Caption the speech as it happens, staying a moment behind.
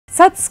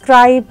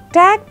Subscribe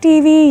Tag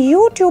TV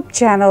YouTube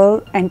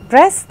channel and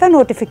press the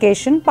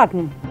notification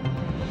button.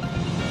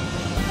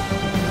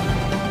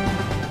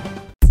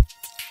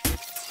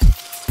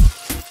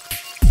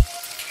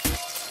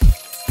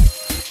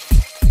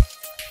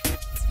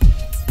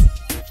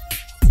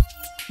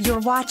 You're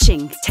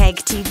watching Tag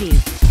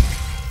TV.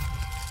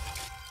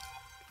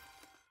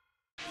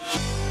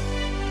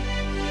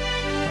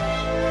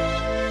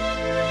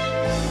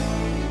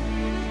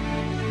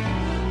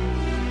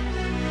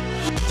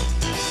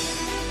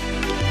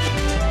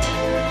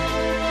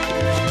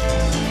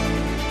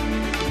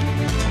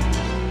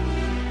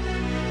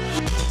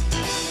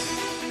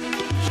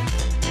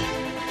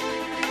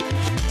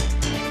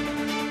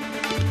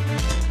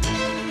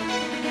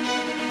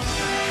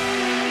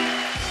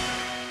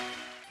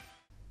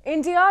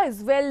 India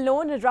is well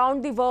known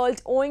around the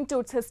world owing to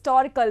its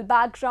historical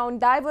background,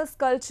 diverse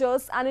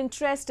cultures and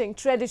interesting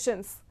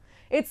traditions.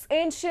 Its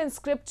ancient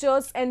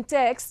scriptures and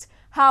texts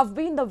have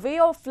been the way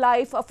of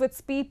life of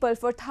its people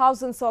for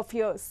thousands of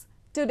years.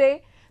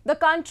 Today, the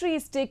country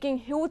is taking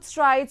huge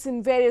strides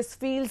in various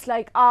fields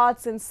like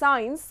arts and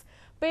science,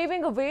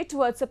 paving a way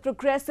towards a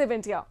progressive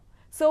India.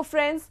 So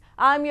friends,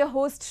 I am your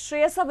host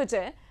Shreyasa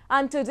Vijay,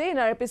 and today in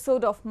our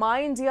episode of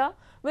My India,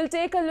 we'll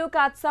take a look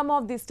at some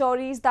of the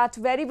stories that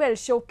very well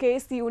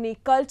showcase the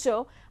unique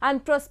culture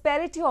and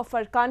prosperity of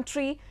our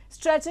country,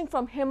 stretching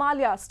from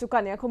Himalayas to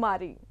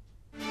Kanyakumari.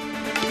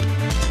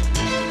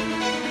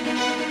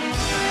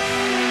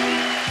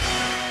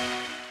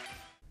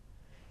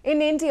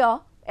 In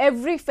India,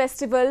 every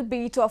festival,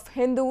 be it of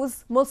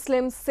Hindus,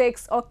 Muslims,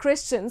 Sikhs or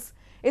Christians,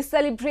 is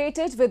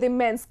celebrated with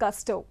immense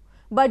gusto.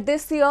 But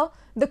this year,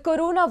 the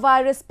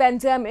coronavirus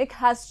pandemic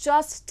has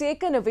just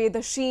taken away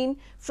the sheen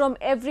from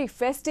every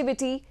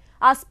festivity,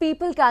 as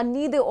people can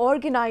neither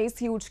organize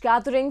huge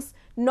gatherings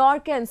nor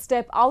can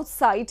step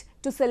outside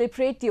to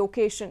celebrate the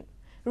occasion.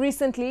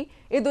 Recently,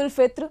 Eid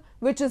ul-Fitr,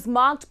 which is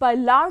marked by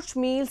large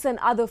meals and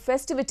other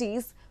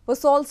festivities,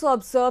 was also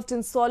observed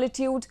in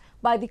solitude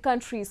by the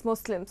country's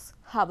Muslims.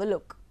 Have a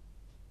look.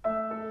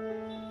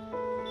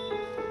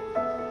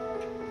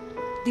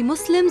 The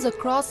Muslims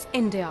across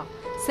India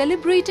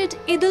celebrated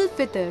Eid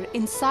ul-Fitr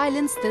in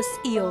silence this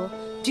year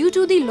due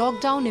to the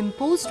lockdown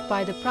imposed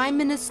by the Prime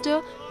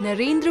Minister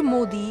Narendra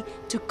Modi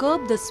to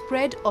curb the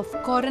spread of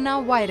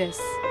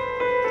coronavirus.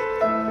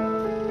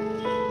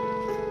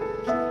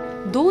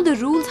 Though the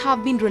rules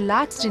have been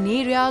relaxed in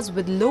areas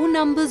with low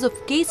numbers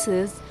of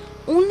cases,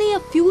 only a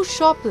few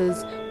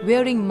shoppers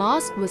wearing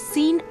masks were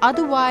seen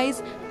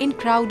otherwise in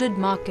crowded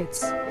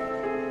markets.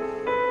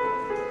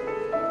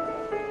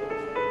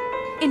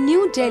 In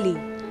New Delhi,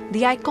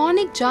 the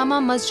iconic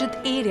Jama Masjid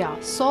area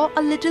saw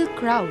a little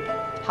crowd.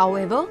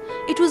 However,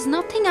 it was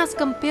nothing as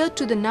compared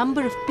to the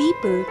number of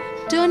people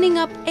turning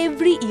up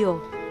every year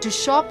to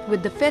shop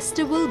with the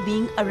festival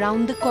being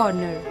around the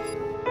corner.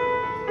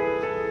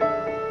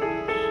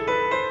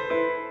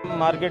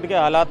 Market के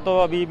हालात तो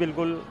अभी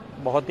बिल्कुल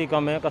बहुत ही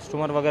कम है,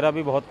 customer वगैरह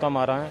भी बहुत कम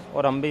आ रहा है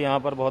और हम भी यहाँ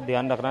पर बहुत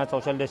ध्यान रख रहे हैं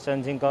सोशल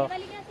डिस्टेंसिंग का।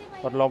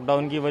 और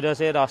लॉकडाउन की वजह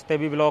से रास्ते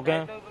भी ब्लॉक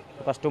हैं,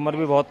 कस्टमर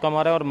भी बहुत कम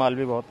आ रहे हैं और माल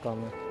भी बहुत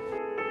कम है।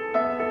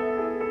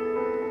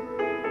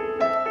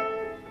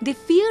 The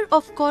fear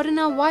of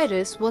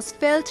coronavirus was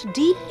felt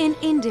deep in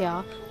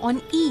India on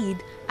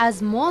Eid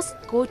as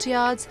mosque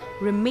courtyards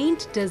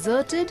remained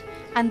deserted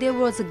and there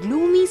was a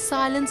gloomy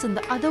silence in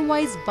the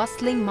otherwise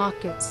bustling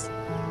markets.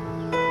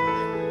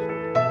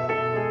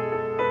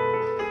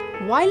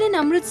 While in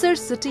Amritsar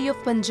city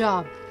of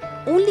Punjab,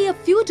 only a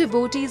few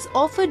devotees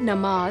offered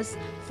namaz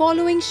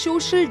following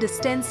social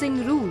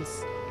distancing rules.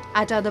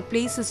 At other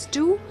places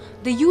too,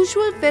 the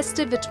usual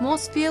festive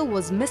atmosphere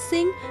was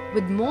missing,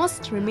 with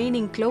mosques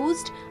remaining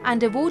closed and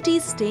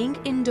devotees staying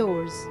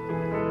indoors.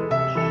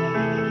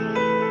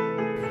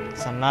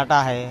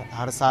 सन्नाटा है,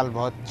 हर साल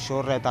बहुत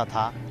शोर रहता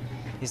था।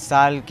 इस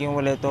साल क्यों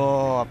बोले तो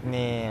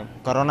अपने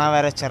कोरोना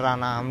वायरस चल रहा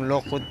ना, हम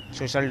लोग खुद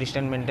सोशल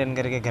डिस्टेंस मेंटेन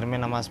करके घर में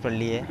नमाज पढ़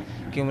लिए।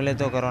 क्यों बोले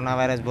तो कोरोना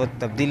वायरस बहुत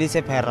तब्दीली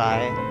से फैल रहा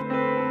है।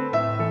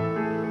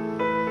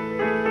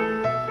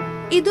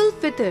 Eid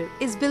ul-Fitr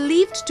is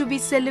believed to be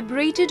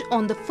celebrated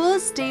on the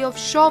first day of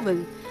Shawwal,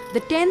 the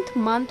 10th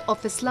month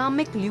of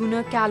Islamic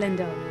lunar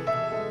calendar.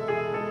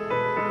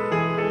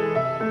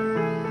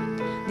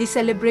 The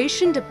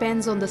celebration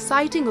depends on the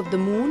sighting of the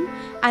moon,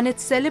 and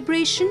its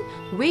celebration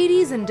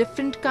varies in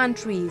different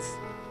countries.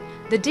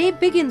 The day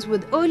begins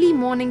with early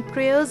morning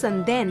prayers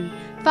and then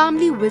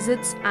family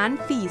visits and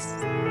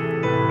feasts.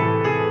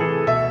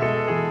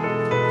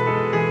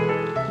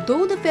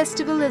 Though the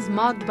festival is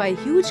marked by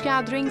huge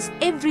gatherings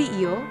every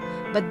year,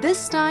 but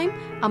this time,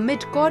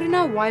 amid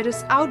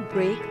coronavirus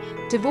outbreak,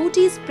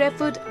 devotees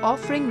preferred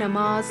offering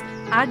namaz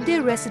at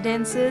their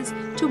residences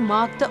to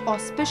mark the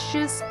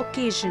auspicious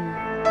occasion.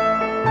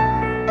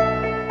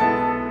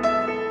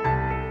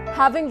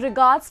 Having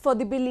regards for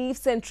the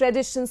beliefs and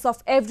traditions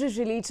of every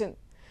religion,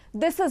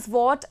 this is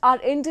what our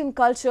Indian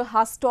culture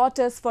has taught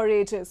us for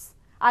ages.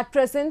 At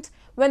present,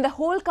 when the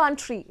whole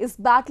country is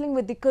battling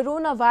with the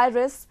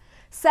coronavirus,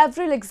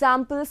 several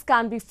examples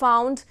can be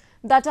found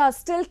that are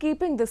still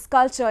keeping this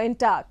culture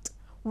intact.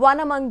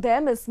 One among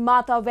them is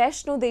Mata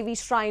Vaishno Devi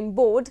Shrine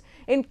Board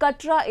in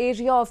Katra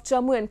area of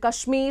Jammu and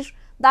Kashmir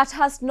that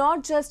has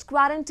not just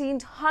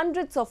quarantined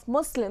hundreds of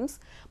Muslims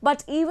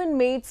but even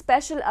made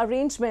special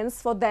arrangements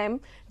for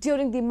them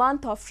during the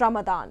month of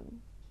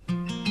Ramadan.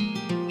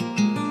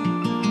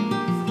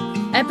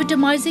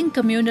 Epitomizing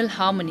communal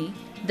harmony,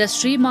 the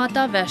Sri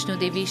Mata Vaishno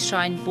Devi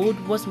Shrine Board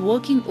was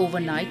working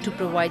overnight to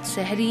provide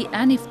sehri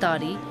and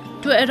iftari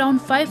to around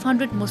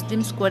 500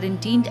 Muslims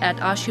quarantined at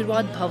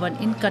Ashirwad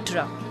Bhavan in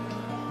Katra.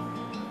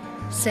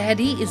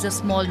 Sehri is a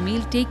small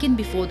meal taken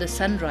before the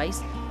sunrise,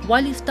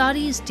 while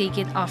iftari is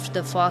taken after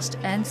the fast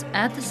ends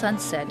at the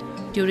sunset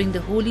during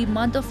the holy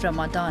month of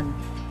Ramadan.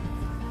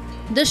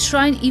 The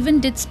shrine even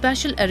did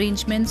special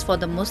arrangements for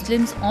the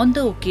Muslims on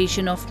the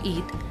occasion of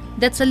Eid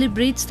that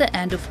celebrates the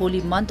end of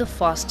holy month of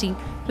fasting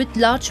with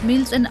large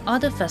meals and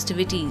other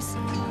festivities.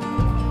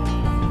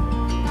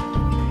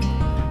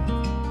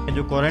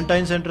 जो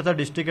quarantine centre था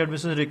district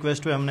administration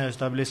request पे हमने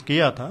establish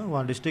किया था,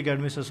 वहाँ district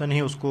administration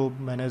ही उसको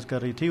manage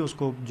कर रही थी,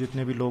 उसको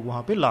जितने भी लोग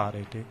वहाँ पे ला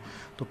रहे थे।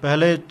 तो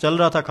पहले चल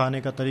रहा था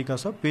खाने का तरीका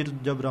सब, फिर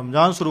जब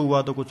रमज़ान शुरू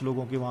हुआ तो कुछ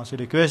लोगों की वहाँ से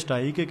रिक्वेस्ट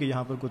आई कि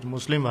यहाँ पर कुछ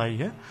मुस्लिम भाई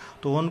है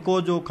तो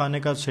उनको जो खाने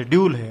का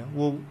शेड्यूल है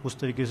वो उस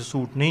तरीके से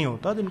सूट नहीं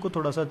होता, तो इनको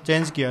थोड़ा सा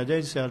चेंज किया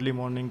जाए जैसे अर्ली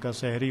मॉर्निंग का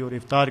सहरी और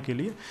इफ्तार के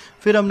लिए।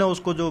 फिर हमने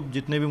उसको जो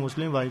जितने भी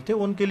मुस्लिम भाई थे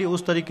उनके लिए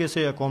उस तरीके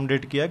से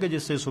अकोमोडेट किया कि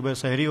जिससे सुबह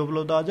सहरी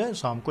उपलब्ध आ जाए,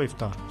 शाम को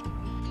इफ्तार।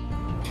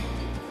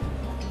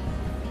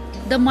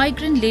 The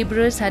migrant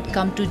labourers had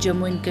come to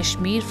Jammu and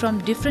Kashmir from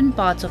different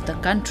parts of the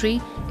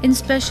country in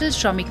special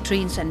Shramik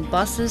trains and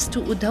buses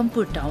to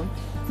Udhampur town,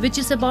 which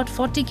is about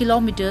 40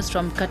 kilometers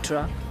from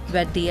Katra,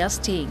 where they are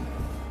staying.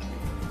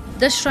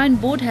 The Shrine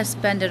Board has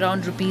spent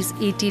around Rs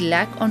 80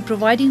 lakh on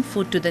providing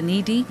food to the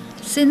needy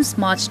since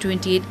March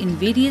 28 in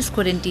various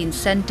quarantine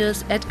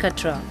centres at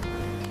Katra.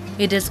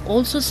 It has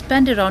also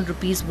spent around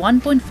Rs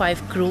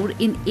 1.5 crore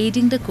in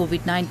aiding the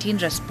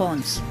COVID-19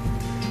 response.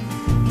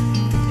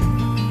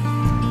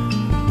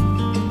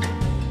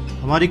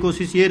 हमारी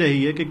कोशिश ये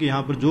रही है कि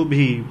यहाँ पर जो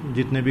भी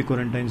जितने भी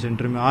क्वारंटाइन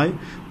सेंटर में आए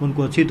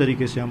उनको अच्छी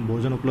तरीके से हम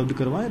भोजन उपलब्ध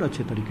करवाएं और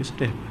अच्छे तरीके से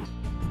रह पाएं।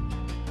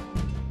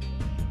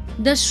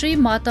 The Sri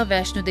Mata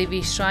Vaishno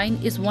Devi Shrine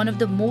is one of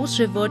the most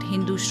revered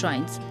Hindu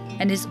shrines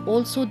and is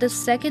also the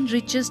second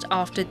richest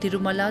after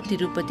Tirumala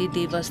Tirupati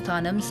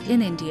Devasthanams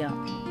in India.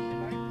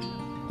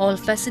 All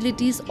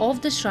facilities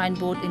of the Shrine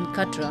Board in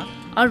Katra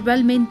are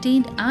well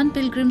maintained and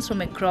pilgrims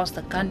from across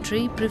the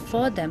country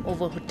prefer them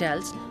over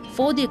hotels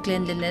for their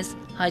cleanliness,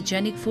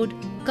 hygienic food,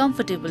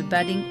 comfortable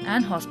bedding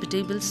and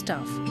hospitable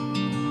staff.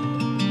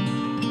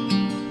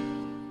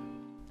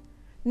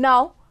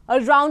 Now,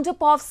 a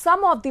roundup of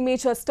some of the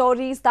major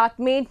stories that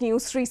made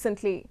news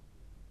recently.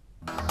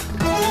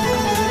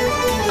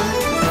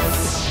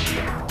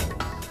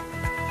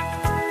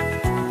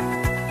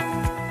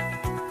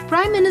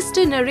 Prime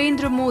Minister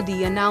Narendra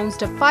Modi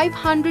announced a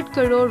 500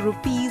 crore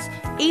rupees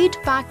aid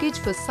package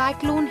for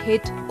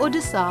cyclone-hit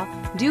Odisha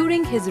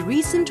during his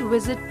recent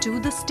visit to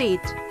the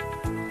state.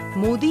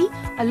 Modi,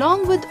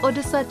 along with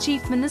Odisha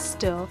Chief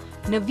Minister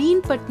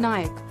Naveen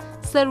Patnaik,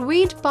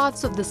 surveyed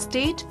parts of the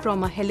state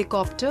from a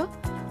helicopter,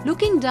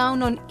 looking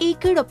down on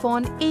acre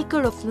upon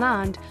acre of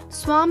land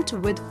swamped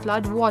with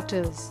flood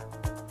waters.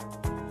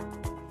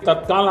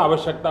 तत्काल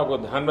आवश्यकता को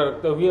ध्यान में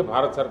रखते हुए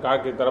भारत सरकार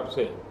की तरफ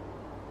से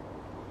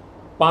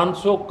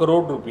 500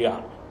 करोड़ रुपया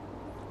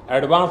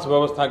एडवांस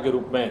व्यवस्था के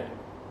रूप में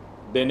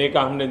देने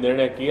का हमने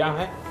निर्णय किया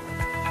है।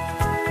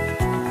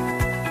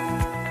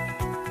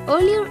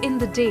 Earlier in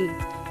the day,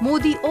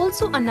 Modi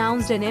also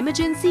announced an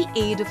emergency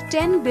aid of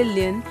 10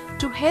 billion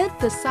to help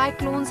the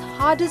cyclone's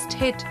hardest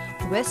hit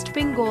West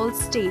Bengal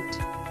state.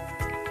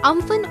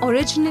 Amphan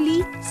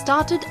originally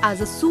started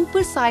as a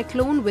super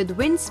cyclone with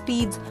wind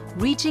speeds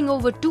reaching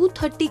over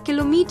 230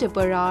 km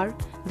per hour,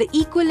 the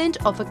equivalent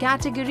of a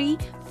category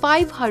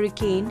 5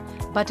 hurricane,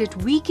 but it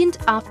weakened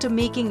after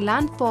making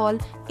landfall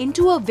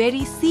into a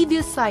very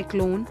severe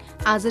cyclone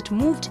as it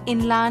moved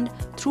inland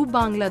through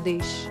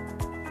Bangladesh.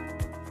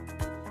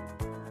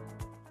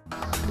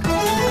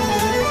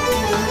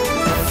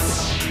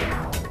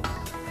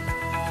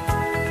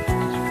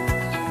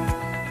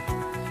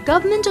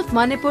 Government of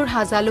Manipur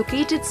has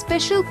allocated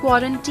special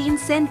quarantine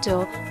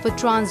center for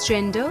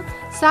transgender,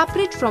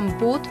 separate from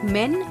both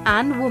men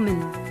and women.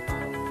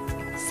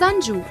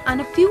 Sanju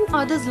and a few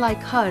others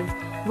like her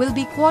will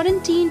be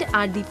quarantined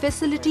at the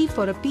facility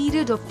for a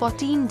period of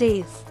 14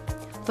 days.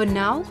 For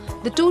now,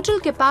 the total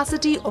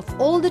capacity of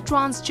all the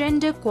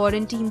transgender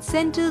quarantine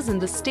centers in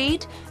the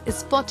state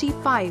is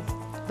 45,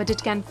 but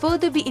it can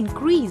further be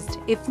increased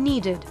if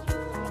needed.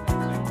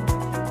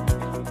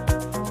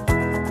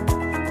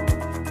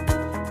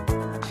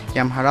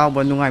 ꯌꯥꯝ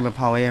ꯍꯔꯥꯎꯕ ꯅꯨꯡꯉꯥꯏꯕ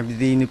ꯐꯥꯎꯋꯦ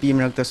ꯍꯥꯏꯕꯗꯤ ꯅꯨꯄꯤ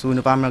ꯃꯔꯛꯇꯁꯨ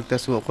ꯅꯨꯄꯥ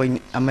ꯃꯔꯛꯇꯁꯨ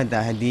ꯑꯩꯈꯣꯏ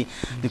ꯑꯃꯗ ꯍꯥꯏꯗꯤ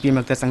ꯅꯨꯄꯤ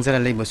ꯃꯔꯛꯇ ꯆꯪꯖꯔ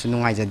ꯂꯩꯕꯁꯨ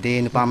ꯅꯨꯡꯉꯥꯏꯖꯗꯦ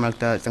ꯅꯨꯄꯥ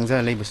ꯃꯔꯛꯇ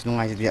ꯆꯪꯖꯔ ꯂꯩꯕꯁꯨ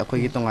ꯅꯨꯡꯉꯥꯏꯖꯗꯦ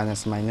ꯑꯩꯈꯣꯏꯒꯤ ꯇꯣꯉꯥꯟꯅ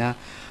ꯁꯨꯃꯥꯏꯅ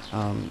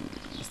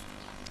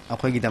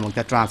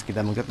ꯑꯩꯈꯣꯏꯒꯤꯗꯃꯛꯇ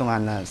ꯇ꯭ꯔꯥꯟꯁꯀꯤꯗꯃꯛꯇ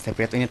ꯇꯣꯉꯥꯟꯅ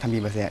ꯁꯦꯄꯔꯦꯠ ꯑꯣꯏꯅ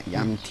ꯊꯝꯕꯤꯕꯁꯦ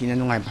ꯌꯥꯝ ꯊꯤꯅ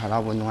ꯅꯨꯡꯉꯥꯏꯕ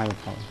ꯍꯔꯥꯎꯕ ꯅꯨꯡꯉꯥꯏꯕ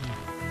ꯐꯥꯎꯋꯦ.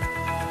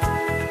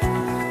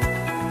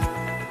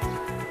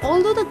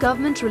 Although the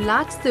government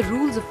relaxed the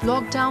rules of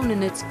lockdown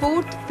in its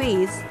fourth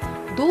phase,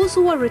 those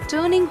who are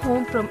returning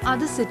home from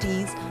other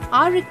cities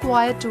are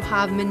required to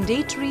have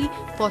mandatory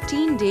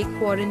 14-day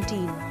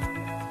quarantine.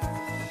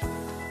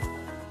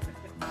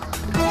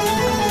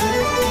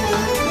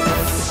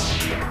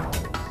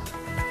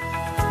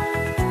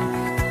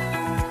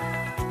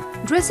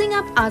 Dressing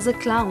up as a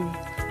clown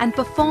and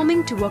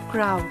performing to a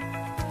crowd.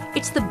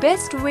 It's the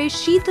best way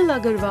Sheetal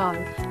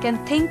Agarwal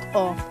can think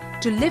of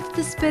to lift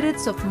the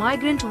spirits of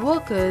migrant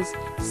workers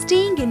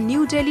staying in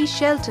New Delhi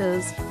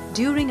shelters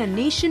during a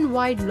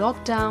nationwide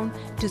lockdown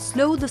to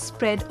slow the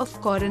spread of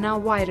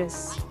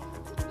coronavirus.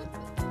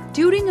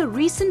 During a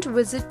recent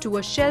visit to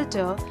a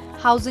shelter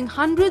housing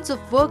hundreds of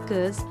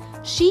workers,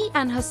 she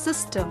and her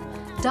sister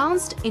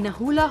danced in a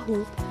hula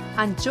hoop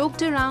and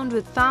joked around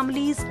with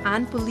families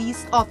and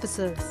police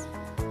officers.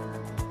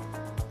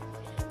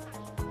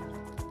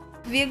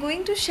 We are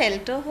going to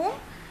shelter home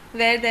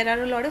where there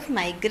are a lot of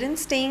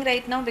migrants staying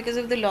right now because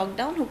of the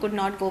lockdown who could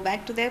not go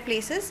back to their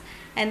places,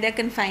 and they're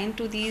confined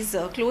to these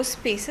closed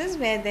spaces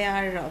where they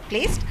are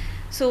placed.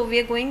 So we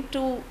are going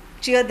to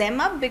cheer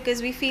them up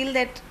because we feel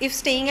that if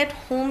staying at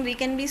home we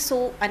can be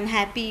so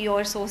unhappy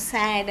or so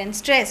sad and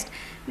stressed,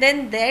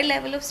 then their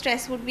level of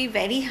stress would be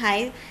very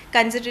high,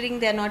 considering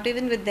they're not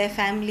even with their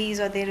families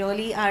or they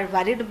really are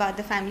worried about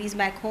the families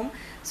back home.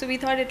 So we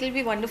thought it will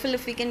be wonderful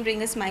if we can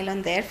bring a smile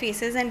on their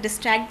faces and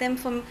distract them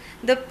from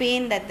the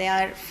pain that they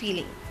are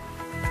feeling.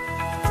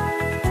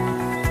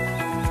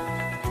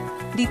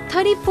 The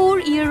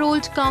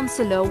 34-year-old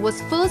counsellor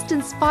was first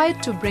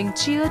inspired to bring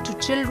cheer to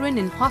children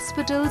in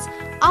hospitals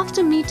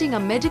after meeting a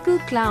medical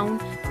clown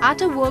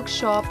at a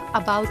workshop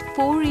about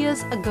 4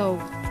 years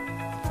ago.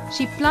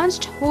 She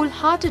plunged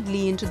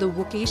wholeheartedly into the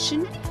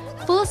vocation,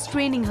 first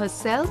training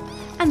herself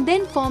and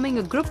then forming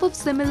a group of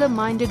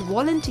similar-minded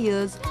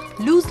volunteers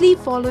loosely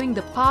following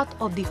the path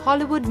of the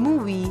Hollywood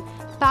movie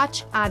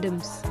Patch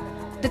Adams.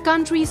 The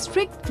country's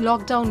strict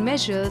lockdown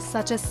measures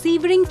such as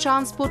severing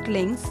transport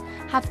links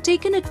have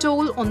taken a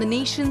toll on the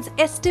nation's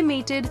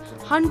estimated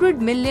 100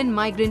 million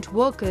migrant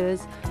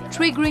workers,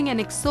 triggering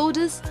an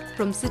exodus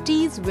from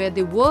cities where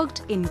they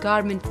worked in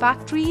garment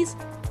factories,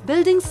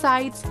 building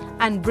sites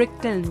and brick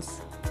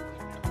kilns.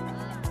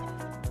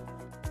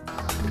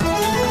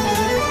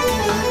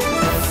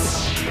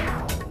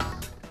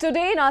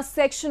 Today in our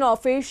section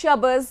of Asia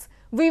Buzz,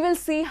 we will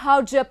see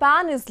how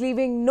Japan is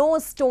leaving no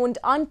stone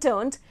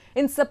unturned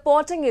in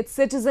supporting its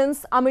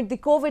citizens amid the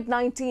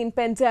COVID-19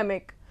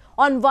 pandemic.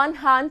 On one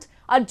hand,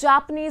 a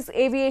Japanese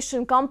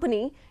aviation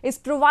company is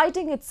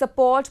providing its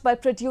support by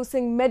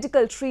producing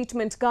medical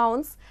treatment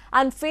gowns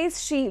and face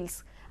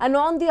shields, and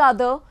on the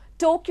other,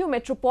 Tokyo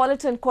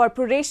Metropolitan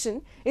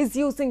Corporation is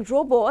using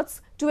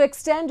robots to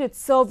extend its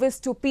service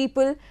to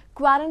people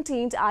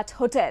quarantined at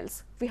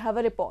hotels. We have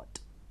a report.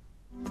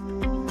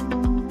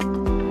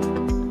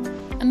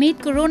 Amid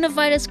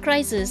coronavirus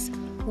crisis,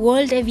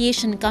 world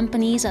aviation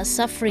companies are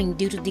suffering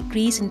due to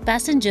decrease in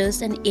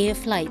passengers and air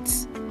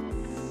flights.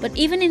 But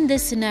even in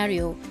this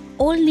scenario,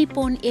 All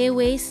Nippon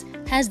Airways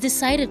has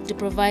decided to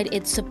provide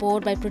its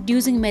support by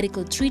producing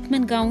medical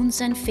treatment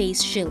gowns and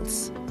face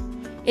shields.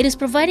 It is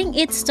providing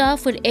its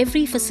staff with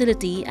every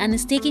facility and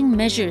is taking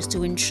measures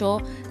to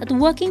ensure that the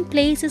working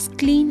place is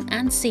clean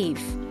and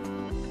safe.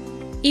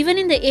 Even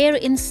in the air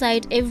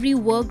inside every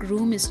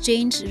workroom is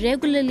changed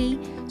regularly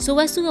so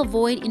as to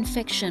avoid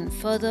infection,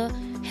 further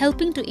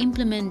helping to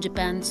implement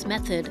Japan's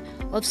method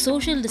of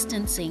social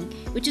distancing,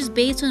 which is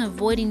based on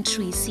avoiding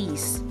 3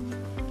 C's.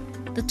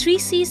 The 3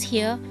 C's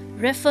here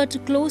refer to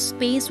closed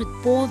space with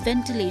poor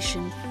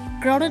ventilation,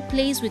 crowded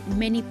place with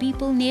many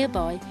people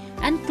nearby,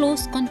 and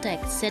close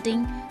contact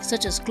setting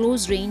such as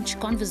close-range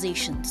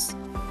conversations.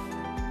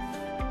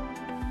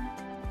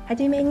 は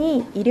じめ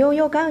に医療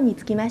用ガウンに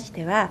つきまし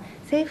ては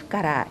政府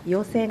から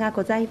要請が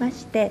ございま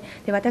して、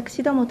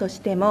私どもとし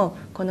ても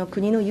この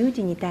国の有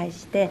事に対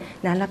して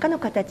何らかの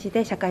形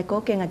で社会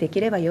貢献ができ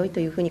ればよい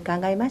というふうに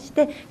考えまし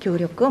て協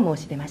力を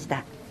申し出まし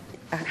た。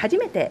初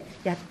めて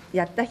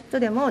やった人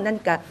でも何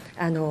か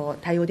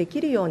対応でき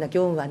るような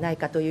業務はない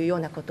かというよう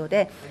なこと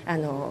で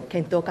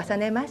検討を重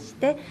ねまし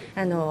て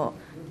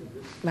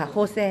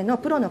法制の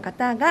プロの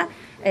方が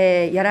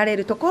やられ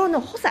るところ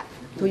の補佐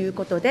という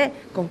ことで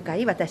今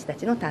回私た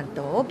ちの担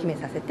当を決め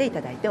させてい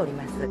ただいており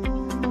ます。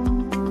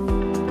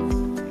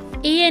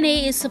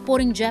ANA is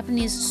supporting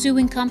Japanese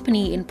sewing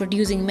company in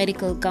producing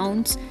medical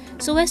gowns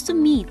so as to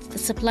meet the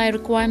supply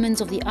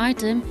requirements of the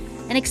item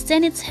and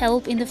extend its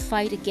help in the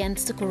fight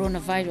against the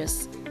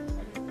coronavirus.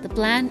 The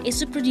plan is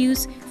to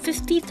produce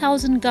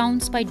 50,000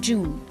 gowns by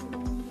June.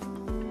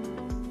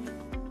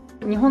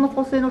 日本の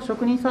縫製の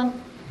職人さん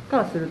か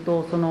らする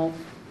と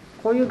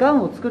こういうガウ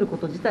ンを作るこ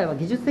と自体は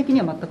技術的に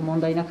は全く問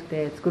題なく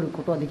て作る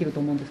ことはできると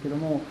思うんですけど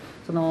も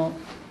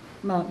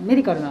メ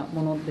ディカルな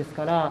ものです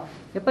から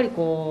やっぱり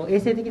衛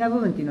生的な部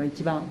分っていうのは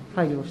一番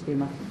配慮をしてい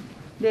ます。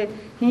で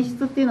品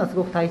質っていうのはす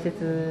ごく大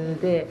切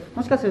で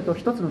もしかすると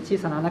一つの小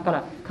さな穴か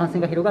ら感染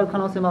が広がる可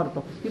能性もある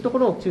というとこ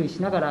ろを注意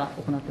しながら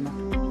行っています。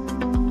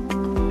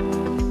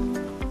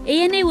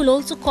ANA will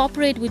also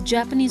cooperate with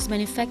Japanese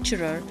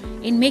manufacturer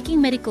in making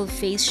medical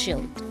face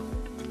shield.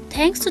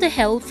 thanks to the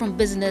help from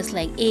business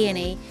like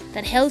ANA,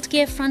 that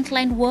healthcare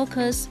frontline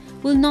workers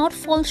will not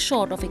fall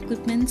short of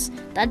equipments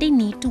that they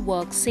need to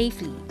work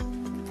safely.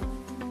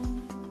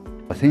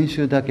 先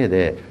週だけ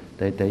で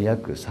だいたい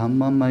約3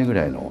万枚ぐ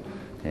らいの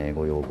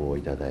ご要望を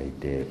いただい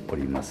てお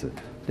ります。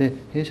で、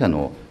弊社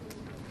の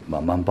マ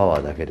ンパワ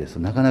ーだけですと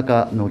なかな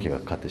か納期が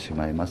かかってし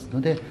まいます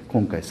ので、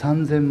今回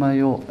3000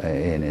枚を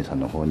ANA さん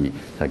の方に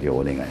作業を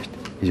お願いして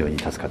非常に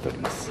助かっており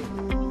ます。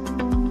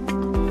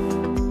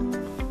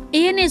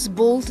ANA's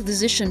bold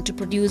decision to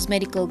produce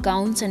medical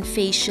gowns and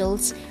face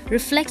shields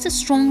reflects a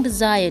strong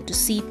desire to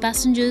see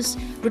passengers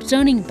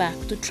returning back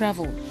to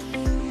travel.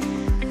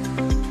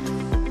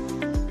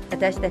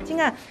 私たち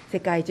が世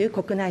界中、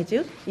国内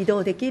中移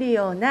動できる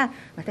ような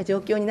また状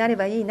況になれ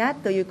ばいいな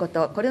というこ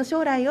と、これの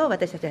将来を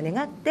私たちは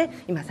願って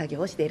今作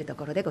業をしていると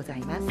ころでござい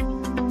ます。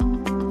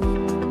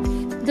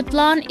The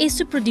plan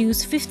is to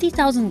produce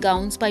 50,000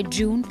 gowns by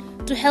June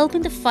to help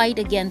in the fight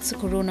against the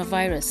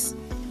coronavirus.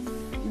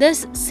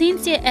 This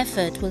sincere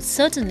effort will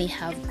certainly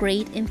have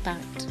great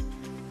impact.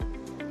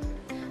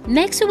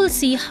 Next, we will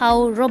see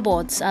how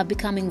robots are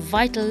becoming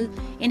vital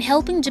in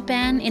helping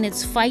Japan in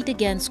its fight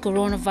against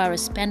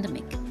coronavirus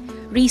pandemic.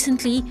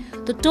 Recently,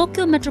 the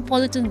Tokyo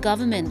Metropolitan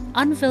Government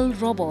unveiled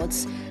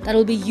robots that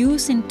will be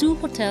used in 2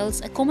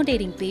 hotels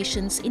accommodating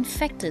patients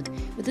infected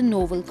with the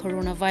novel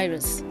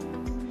coronavirus.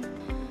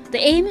 The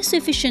aim is to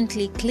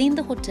efficiently clean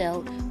the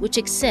hotel which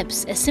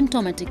accepts a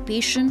symptomatic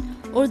patient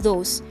or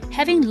those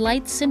having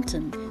light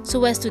symptoms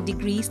so as to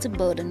decrease the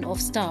burden of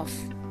staff.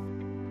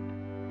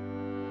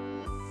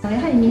 や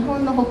はり日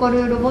本の誇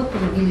るロボット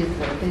の技術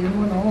という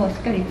ものをしっ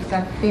かり使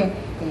って、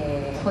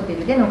ホテ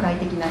ルでの快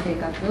適な生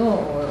活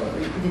を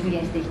実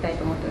現していきたい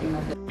と思っており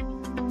ます。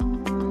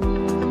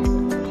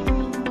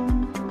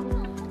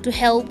To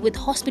help with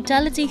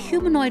hospitality,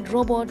 humanoid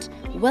robot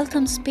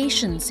welcomes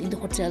patients in the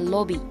hotel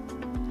lobby.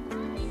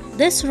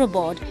 This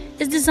robot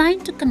is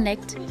designed to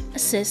connect,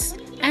 assist,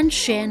 and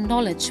share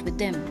knowledge with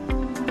them.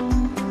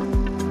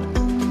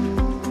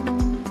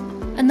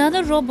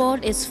 Another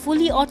robot is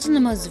fully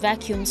autonomous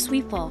vacuum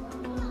sweeper.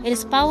 It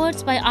is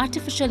powered by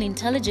artificial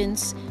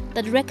intelligence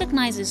that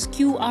recognizes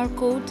QR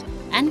code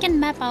and can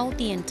map out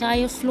the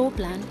entire floor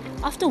plan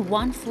after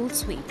one full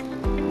sweep.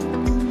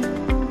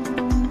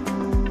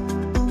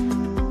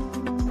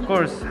 Of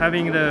course,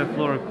 having the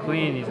floor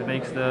clean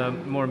makes the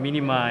more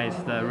minimize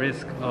the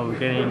risk of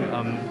getting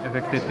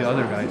affected to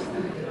other guys.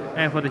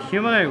 And for the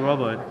humanoid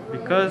robot,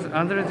 because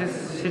under this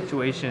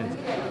situation,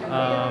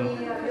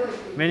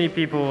 many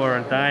people are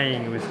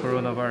dying with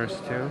coronavirus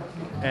too,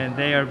 and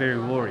they are very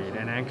worried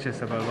and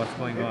anxious about what's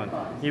going on,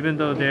 even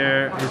though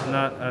there is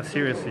not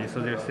seriously, so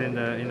they're still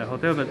in the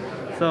hotel. But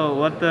so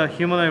what the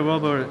humanoid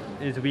robot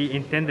is we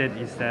intended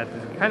is that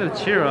kind of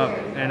cheer up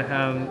and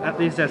at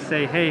least just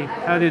say, hey,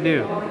 how do you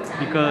do?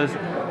 Because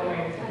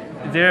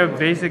they're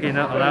basically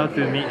not allowed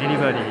to meet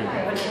anybody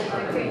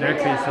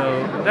directly.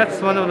 So that's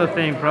one of the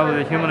things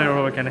probably the humanoid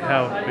robot can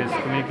help with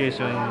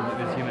communication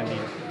with human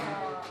beings.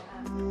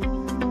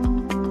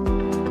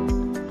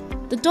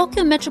 The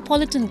Tokyo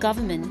Metropolitan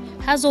Government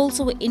has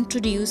also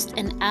introduced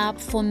an app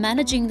for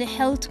managing the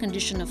health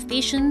condition of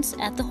patients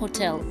at the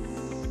hotel.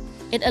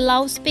 It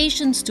allows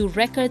patients to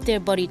record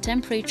their body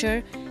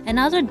temperature and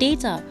other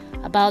data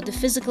about the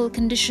physical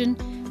condition,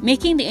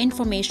 making the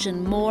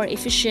information more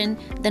efficient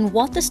than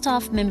what the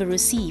staff member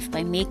receive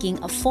by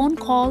making a phone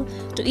call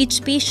to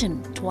each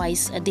patient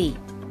twice a day.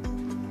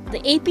 The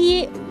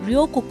APA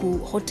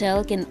Ryokoku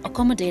Hotel can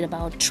accommodate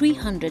about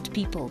 300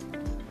 people.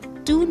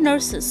 2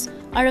 nurses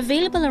are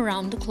available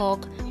around the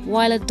clock,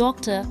 while a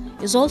doctor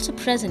is also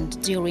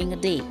present during a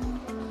day.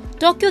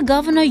 Tokyo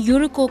Governor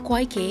Yuriko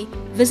Koike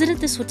visited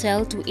this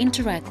hotel to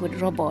interact with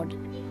robot.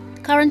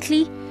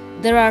 Currently,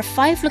 there are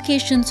 5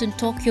 locations in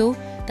Tokyo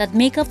that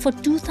make up for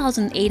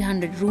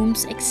 2,800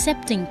 rooms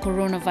accepting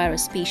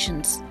coronavirus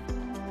patients.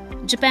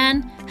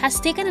 Japan has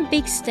taken a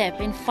big step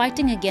in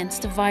fighting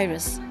against the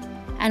virus,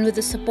 and with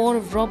the support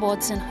of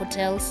robots and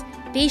hotels,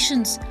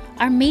 patients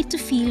are made to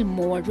feel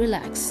more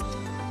relaxed.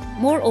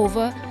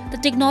 Moreover, the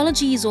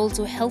technology is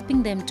also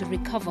helping them to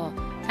recover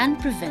and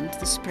prevent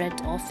the spread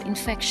of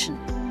infection.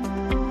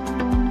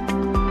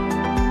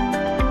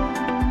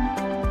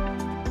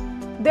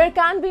 There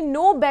can be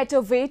no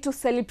better way to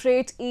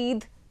celebrate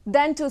Eid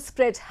than to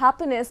spread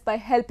happiness by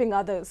helping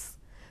others.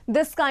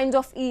 This kind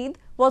of Eid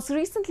was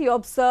recently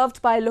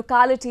observed by a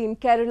locality in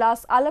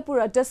Kerala's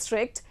Alappuzha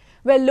district,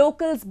 where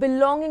locals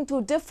belonging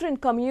to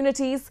different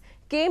communities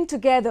came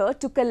together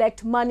to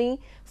collect money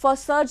for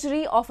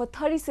surgery of a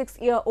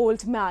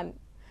 36-year-old man.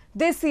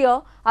 This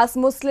year, as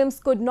Muslims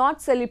could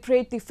not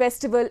celebrate the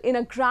festival in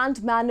a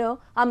grand manner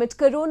amid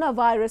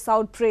coronavirus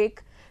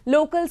outbreak,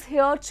 locals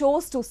here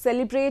chose to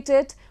celebrate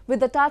it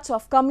with a touch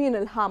of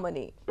communal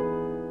harmony.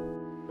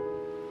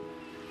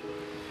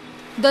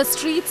 The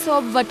streets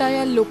of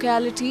Vatayal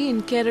locality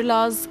in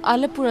Kerala's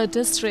Alappuzha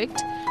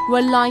district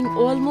were lying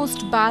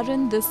almost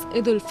barren this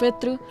Eid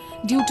al-Fitr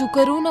due to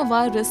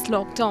coronavirus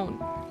lockdown.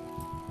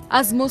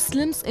 As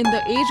Muslims in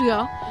the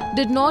area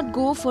did not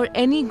go for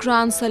any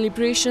grand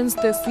celebrations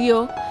this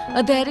year,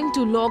 adhering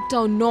to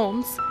lockdown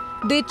norms,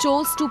 They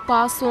chose to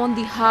pass on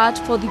the hat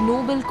for the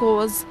noble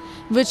cause,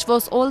 which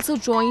was also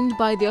joined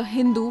by their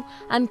Hindu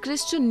and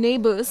Christian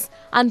neighbors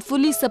and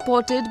fully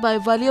supported by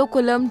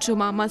Valiokulam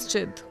Juma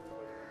Masjid.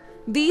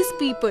 These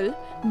people,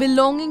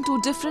 belonging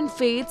to different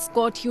faiths,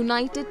 got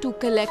united to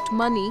collect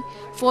money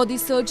for the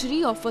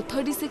surgery of a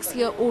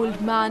 36-year-old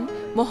man,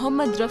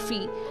 Muhammad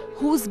Rafi,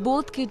 whose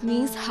both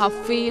kidneys have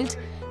failed,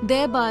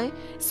 thereby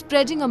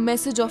spreading a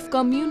message of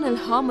communal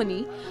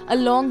harmony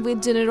along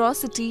with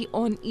generosity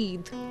on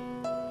Eid.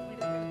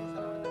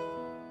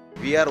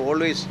 We are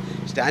always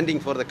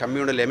standing for the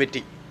communal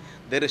amity.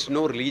 There is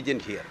no religion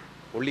here,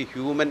 only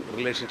human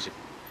relationship.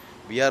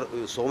 We are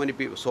so many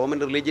people, so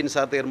many religions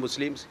are there,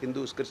 Muslims,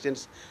 Hindus,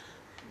 Christians.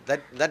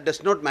 That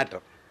does not matter.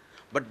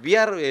 But we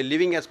are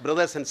living as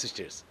brothers and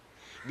sisters.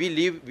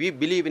 We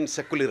believe in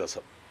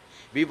secularism.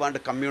 We want a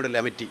communal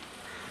amity.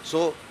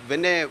 So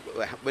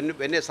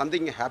when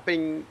something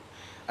happening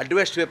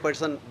adverse to a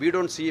person, we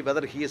don't see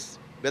whether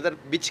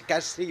which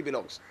caste he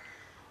belongs.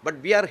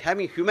 But we are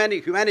having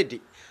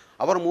humanity.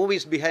 Our move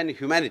is behind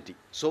humanity.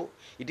 So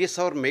it is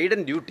our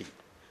maiden duty,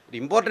 the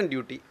important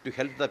duty, to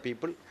help the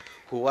people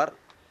who are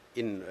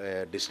in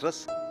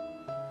distress.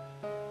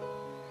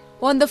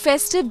 On the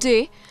festive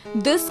day,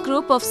 this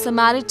group of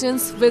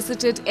Samaritans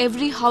visited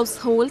every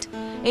household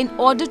in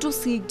order to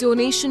seek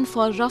donation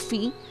for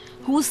Rafi,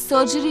 whose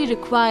surgery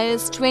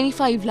requires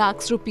 25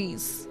 lakhs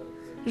rupees.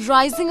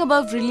 Rising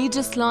above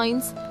religious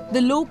lines,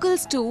 the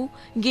locals too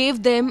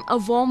gave them a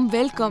warm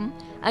welcome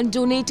and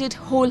donated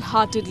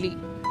wholeheartedly.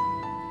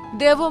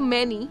 There were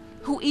many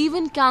who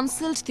even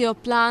cancelled their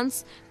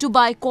plans to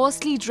buy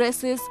costly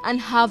dresses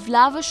and have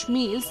lavish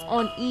meals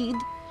on Eid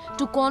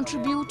to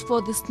contribute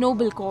for this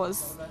noble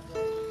cause.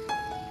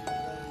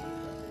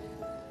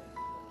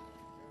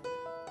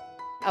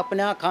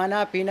 अपना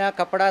खाना पीना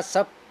कपड़ा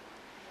सब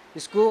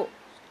इसको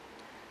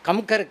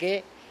कम करके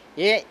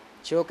ये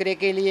छोकरे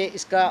के लिए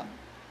इसका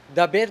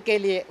दबेर के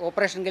लिए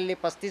ऑपरेशन के लिए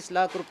 35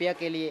 लाख रुपया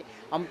के लिए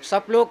हम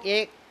सब लोग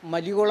एक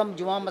मलिगोलम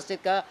जुमा मस्जिद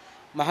का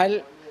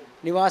महल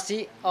निवासी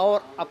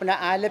और अपना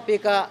आलपी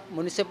का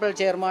म्यूनिसिपल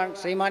चेयरमैन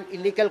श्रीमान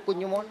इलीगल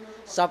कुंजुमोन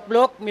सब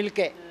लोग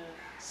मिलके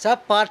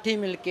सब पार्टी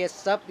मिलके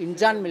सब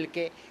इंसान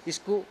मिलके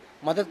इसको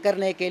मदद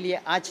करने के लिए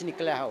आज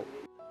निकला हो.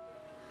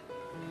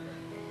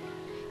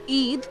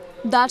 Eid,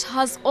 that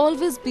has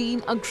always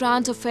been a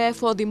grand affair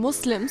for the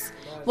Muslims,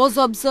 was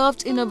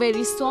observed in a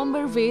very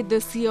somber way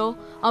this year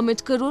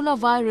amid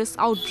coronavirus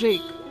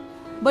outbreak.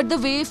 But the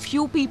way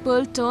few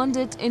people turned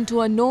it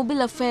into a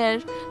noble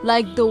affair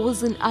like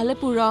those in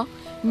Alapura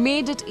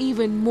made it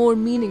even more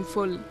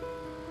meaningful.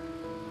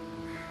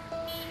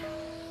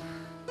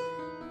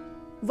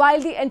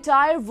 While the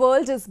entire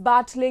world is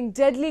battling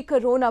deadly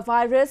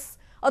coronavirus,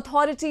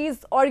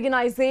 authorities,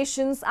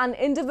 organizations and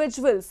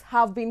individuals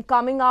have been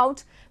coming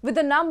out with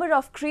a number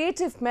of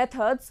creative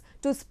methods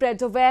to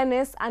spread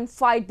awareness and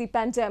fight the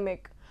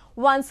pandemic.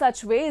 One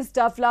such way is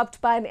developed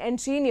by an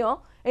engineer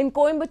in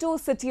Coimbatore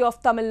city of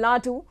Tamil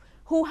Nadu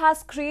who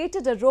has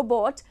created a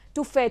robot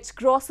to fetch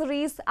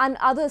groceries and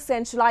other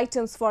essential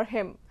items for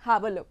him.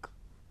 Have a look.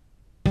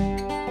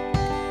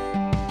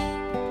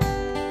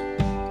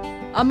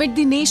 Amid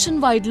the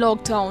nationwide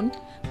lockdown,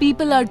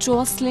 people are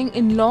jostling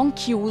in long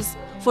queues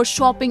for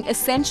shopping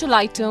essential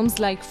items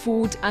like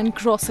food and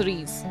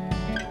groceries.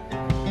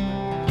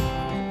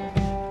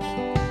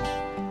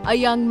 A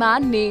young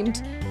man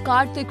named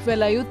Karthik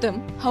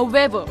Velayutham,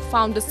 however,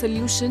 found a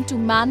solution to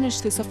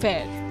manage this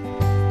affair.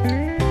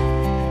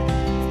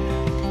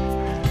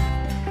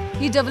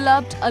 He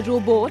developed a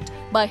robot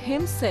by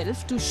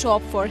himself to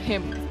shop for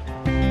him.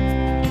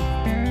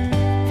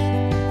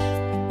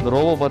 இந்த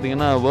robot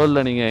பார்த்தீங்கன்னா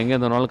வேர்ல்டில் நீங்கள் எங்கே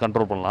இருந்தாலும்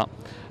control பண்ணலாம்.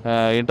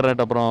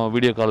 Internet அப்புறம்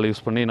video call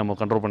use பண்ணி நம்ம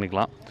கண்ட்ரோல்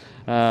பண்ணிக்கலாம்.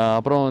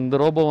 அப்புறம் இந்த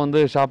ரோபோ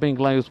வந்து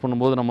ஷாப்பிங்க்கெலாம் யூஸ்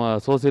பண்ணும்போது நம்ம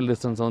சோசியல்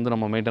டிஸ்டன்ஸை வந்து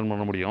நம்ம மெயின்டைன்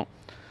பண்ண முடியும்.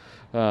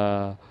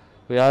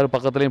 யார்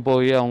பக்கத்துலேயும்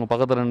போய் அவங்க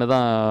பக்கத்தில் நின்று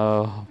தான்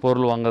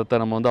பொருள் வாங்குறத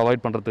நம்ம வந்து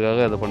அவாய்ட்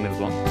பண்ணுறதுக்காக இதை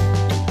பண்ணியிருக்கோம்.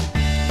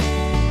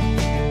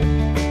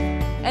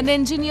 An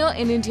engineer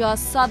in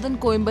India's southern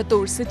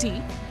Coimbatore city,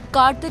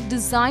 Karthik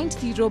designed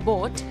the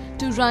robot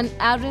to run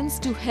errands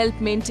to help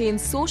maintain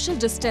social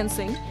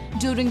distancing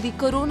during the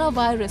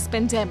coronavirus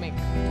pandemic.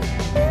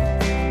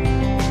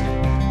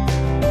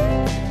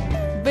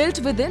 Built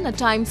within a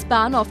time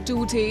span of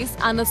 2 days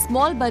and a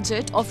small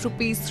budget of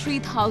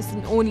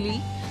 ₹3,000 only,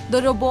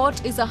 the robot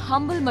is a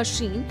humble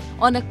machine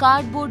on a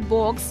cardboard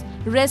box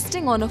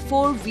resting on a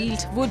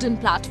 4-wheeled wooden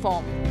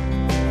platform.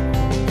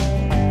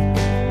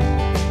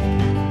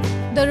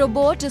 The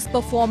robot is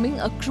performing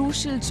a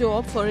crucial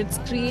job for its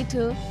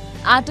creator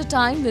at a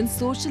time when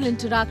social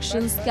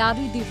interactions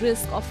carry the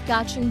risk of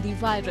catching the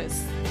virus.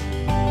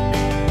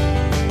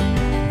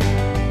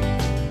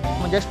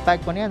 Just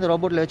back பண்ணி அந்த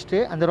ரோபோட்டில் வச்சுட்டு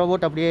அந்த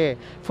robot அப்படியே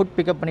food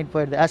pickup பண்ணிட்டு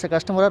போயிடுது. As a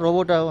கஸ்டமராக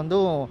ரோபோட்டை வந்து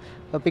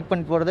big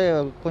பண்ணிட்டு போகிறது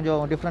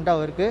கொஞ்சம்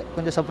டிஃப்ரெண்ட்டாகவும் இருக்குது,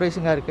 கொஞ்சம்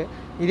சர்ப்ரைசிங்காக இருக்குது.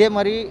 இதே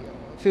மாதிரி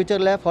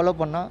ஃப்யூச்சரில் ஃபாலோ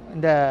பண்ணால்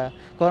இந்த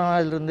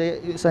கொரோனாவிலேருந்து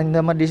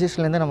இந்த மாதிரி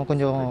டிசீஸ்லேருந்து நம்ம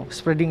கொஞ்சம்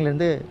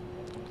ஸ்ப்ரெட்டிங்லேருந்து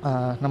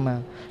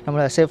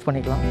நம்மளை சேவ்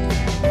பண்ணிக்கலாம்.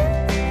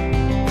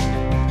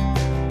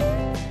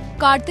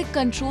 Karthik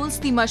controls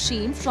the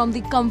machine from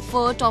the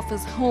comfort of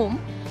his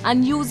home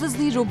and uses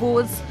the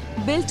robot's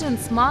built-in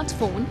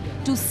smartphone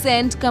to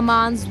send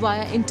commands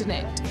via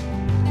internet.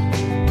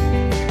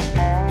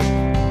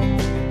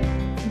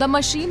 The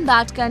machine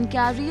that can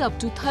carry up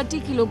to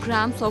 30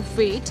 kilograms of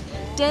weight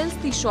tells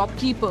the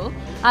shopkeeper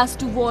as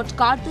to what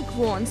Karthik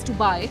wants to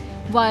buy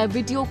via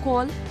video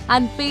call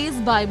and pays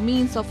by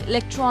means of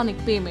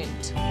electronic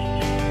payment.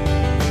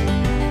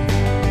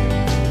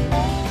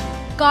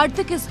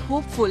 Karthik is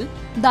hopeful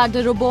that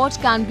the robot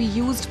can be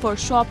used for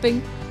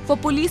shopping, for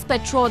police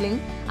patrolling,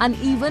 and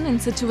even in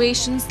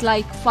situations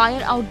like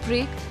fire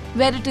outbreak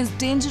where it is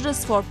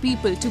dangerous for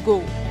people to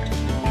go.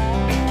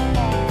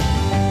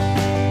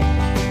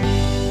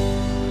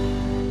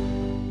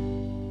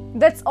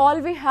 That's all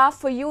we have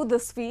for you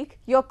this week.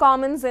 Your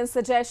comments and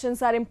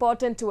suggestions are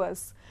important to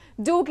us.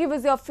 Do give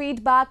us your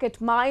feedback at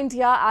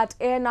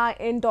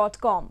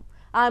myindia@anin.com.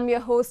 I'm your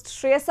host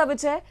Shreyasa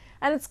Vijay,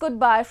 and it's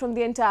goodbye from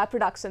the entire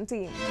production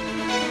team.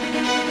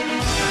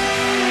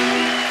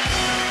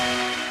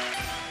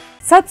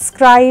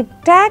 Subscribe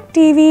Tag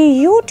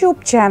TV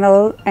YouTube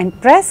channel and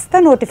press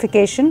the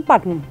notification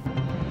button.